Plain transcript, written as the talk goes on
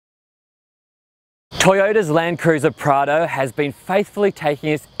Toyota's LandCruiser Prado has been faithfully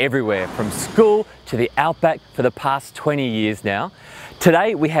taking us everywhere, from school to the outback, for the past 20 years now.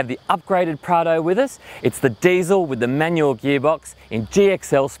 Today we have the upgraded Prado with us. It's the diesel with the manual gearbox in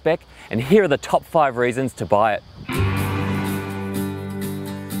GXL spec, and here are the top 5 reasons to buy it.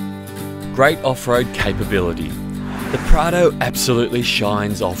 Great off-road capability. The Prado absolutely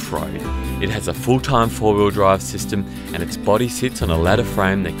shines off-road. It has a full-time 4-wheel drive system, and its body sits on a ladder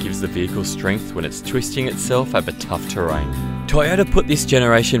frame that gives the vehicle strength when it's twisting itself over tough terrain. Toyota put this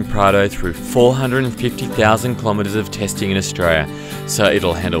generation Prado through 450,000 kilometres of testing in Australia, so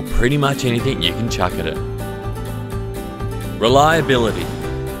it'll handle pretty much anything you can chuck at it. Reliability.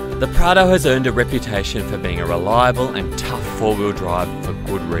 The Prado has earned a reputation for being a reliable and tough 4-wheel drive for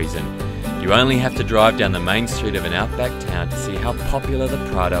good reason. You only have to drive down the main street of an outback town to see how popular the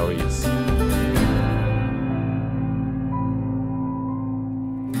Prado is.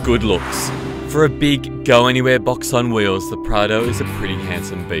 Good looks. For a big, go-anywhere box on wheels, the Prado is a pretty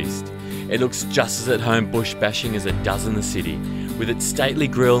handsome beast. It looks just as at home bush bashing as it does in the city. With its stately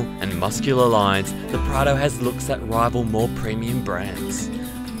grille and muscular lines, the Prado has looks that rival more premium brands.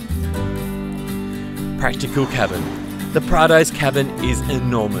 Practical cabin. The Prado's cabin is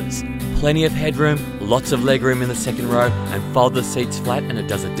enormous. Plenty of headroom, lots of legroom in the second row, and fold the seats flat and it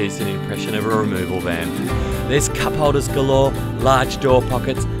does a decent impression of a removal van. There's cup holders galore, large door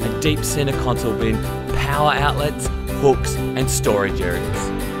pockets, a deep centre console bin, power outlets, hooks and storage areas.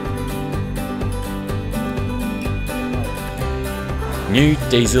 New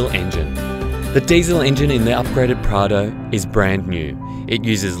diesel engine. The diesel engine in the upgraded Prado is brand new. It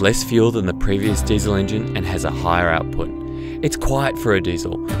uses less fuel than the previous diesel engine and has a higher output. It's quiet for a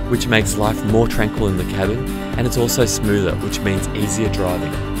diesel, which makes life more tranquil in the cabin, and it's also smoother, which means easier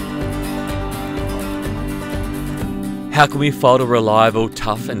driving. How can we fold a reliable,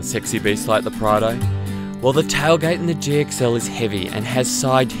 tough and sexy beast like the Prado? Well, the tailgate in the GXL is heavy and has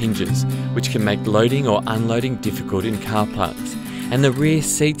side hinges, which can make loading or unloading difficult in car parks, and the rear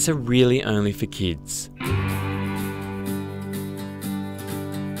seats are really only for kids.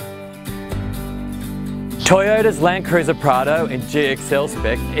 Toyota's LandCruiser Prado in GXL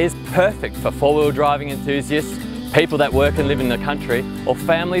spec is perfect for 4-wheel driving enthusiasts, people that work and live in the country, or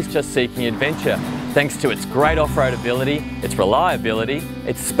families just seeking adventure, thanks to its great off-road ability, its reliability,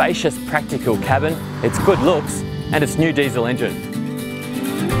 its spacious practical cabin, its good looks, and its new diesel engine.